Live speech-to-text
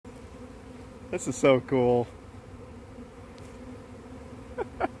This is so cool.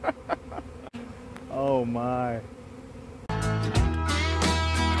 Oh my.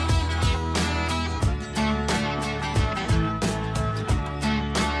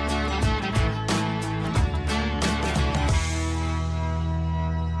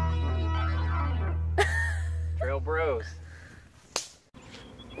 Trail Bros.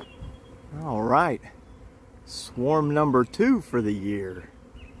 All right, swarm number 2 for the year.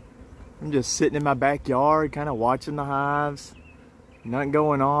 I'm just sitting in my backyard, kind of watching the hives. Nothing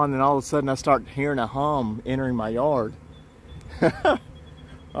going on, and all of a sudden I start hearing a hum entering my yard.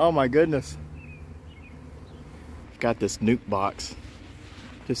 Oh my goodness. I've got this nuke box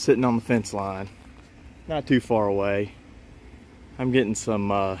just sitting on the fence line, not too far away. I'm getting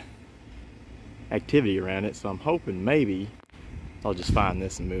some activity around it, so I'm hoping maybe I'll just find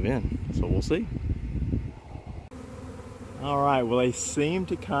this and move in. So we'll see. All right, well, they seem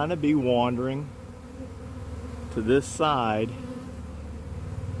to kind of be wandering to this side.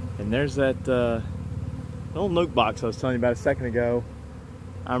 And there's that little nuke box I was telling you about a second ago.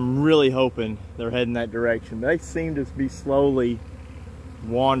 I'm really hoping they're heading that direction. They seem to be slowly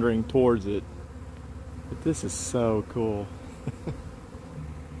wandering towards it. But this is so cool.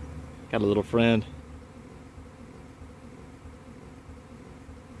 Got a little friend.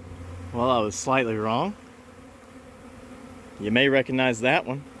 Well, I was slightly wrong. You may recognize that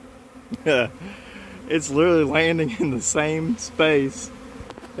one. It's literally landing in the same space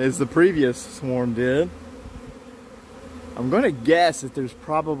as the previous swarm did. I'm going to guess that there's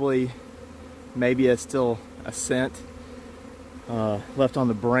probably maybe still a scent left on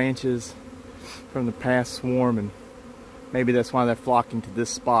the branches from the past swarm, and maybe that's why they're flocking to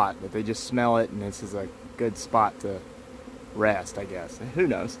this spot, that they just smell it and this is a good spot to rest, I guess. Who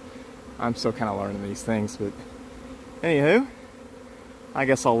knows? I'm still kind of learning these things, but anywho, I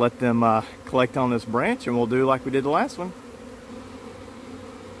guess I'll let them collect on this branch and we'll do like we did the last one.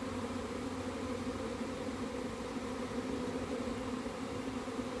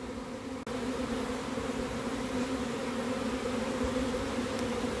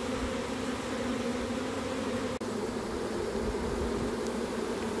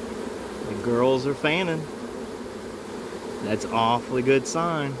 The girls are fanning. That's an awfully good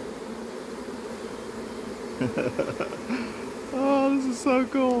sign. Oh, this is so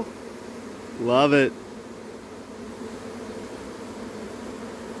cool. Love it.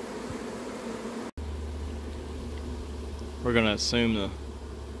 We're gonna assume the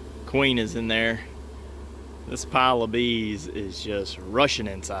queen is in there. This pile of bees is just rushing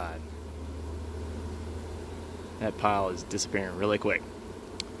inside. That pile is disappearing really quick.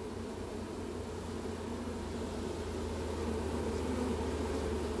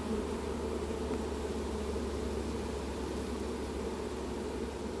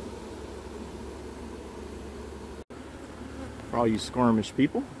 For all you squirmish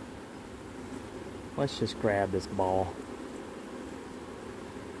people, let's just grab this ball.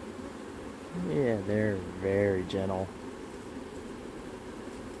 Yeah, they're very gentle.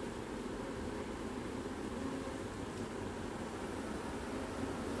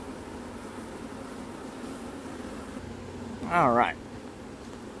 All right.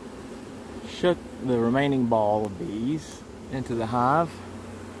 Shook the remaining ball of bees into the hive.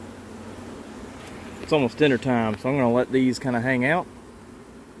 It's almost dinner time, so I'm going to let these kind of hang out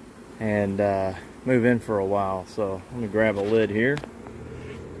and move in for a while. So let me grab a lid here.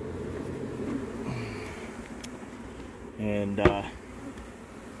 And I'll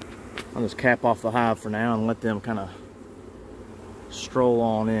just cap off the hive for now and let them kind of stroll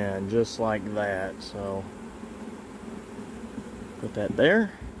on in just like that. So put that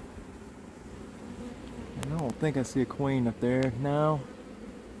there. And I don't think I see a queen up there. No,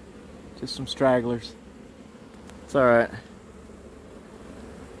 just some stragglers. It's alright.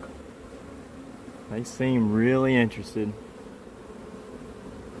 They seem really interested.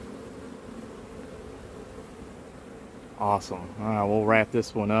 Awesome. Alright, we'll wrap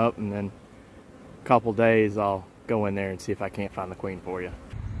this one up, and then a couple days I'll go in there and see if I can't find the queen for you.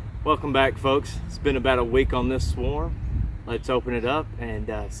 Welcome back, folks. It's been about a week on this swarm. Let's open it up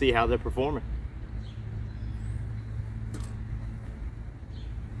and see how they're performing.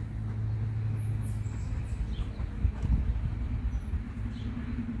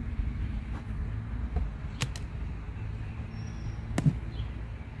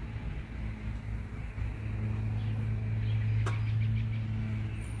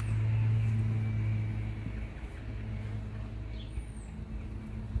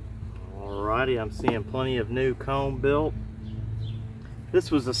 I'm seeing plenty of new comb built.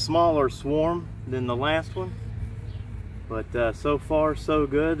 This was a smaller swarm than the last one, but so far so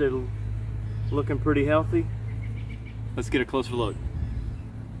good. They're looking pretty healthy. Let's get a closer look.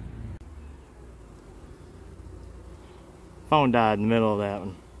 Phone died in the middle of that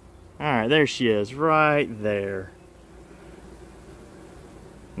one. Alright, there she is, right there.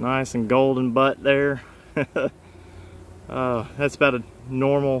 Nice and golden butt there. That's about a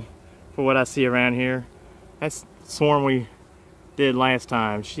normal for what I see around here. That's the swarm we did last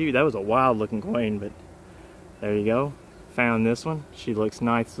time. That was a wild looking queen, but there you go. Found this one. She looks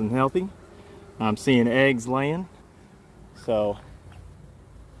nice and healthy. I'm seeing eggs laying. So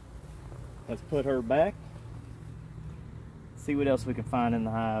let's put her back. See what else we can find in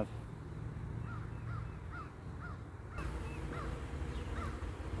the hive.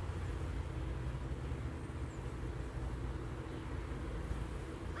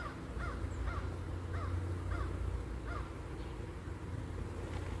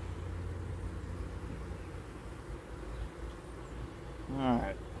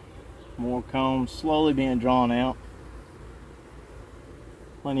 Alright, more combs slowly being drawn out.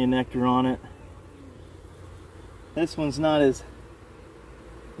 Plenty of nectar on it. This one's not as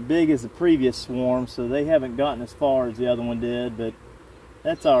big as the previous swarm, so they haven't gotten as far as the other one did, but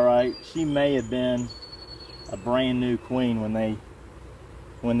that's alright. She may have been a brand new queen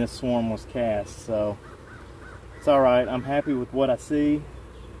when this swarm was cast, so it's alright. I'm happy with what I see.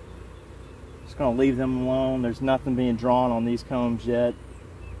 Just gonna leave them alone. There's nothing being drawn on these combs yet,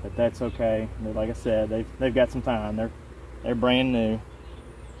 but that's okay. But like I said, they've got some time. They're brand new.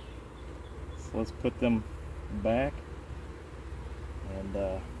 So let's put them back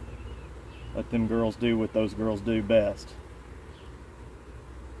and let them girls do what those girls do best.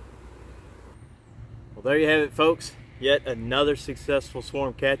 Well, there you have it, folks. Yet another successful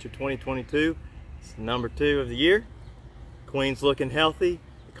swarm catch of 2022. It's number 2 of the year. Queen's looking healthy.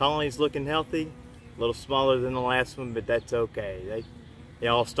 The colony's looking healthy. A little smaller than the last one, but that's okay. They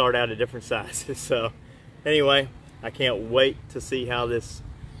all start out at different sizes. So anyway, I can't wait to see how this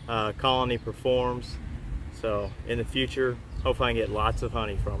colony performs. So in the future, hopefully I can get lots of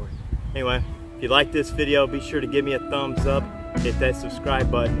honey from her. Anyway, if you like this video, be sure to give me a thumbs up, hit that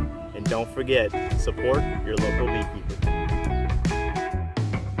subscribe button, and don't forget, support your local beekeeper.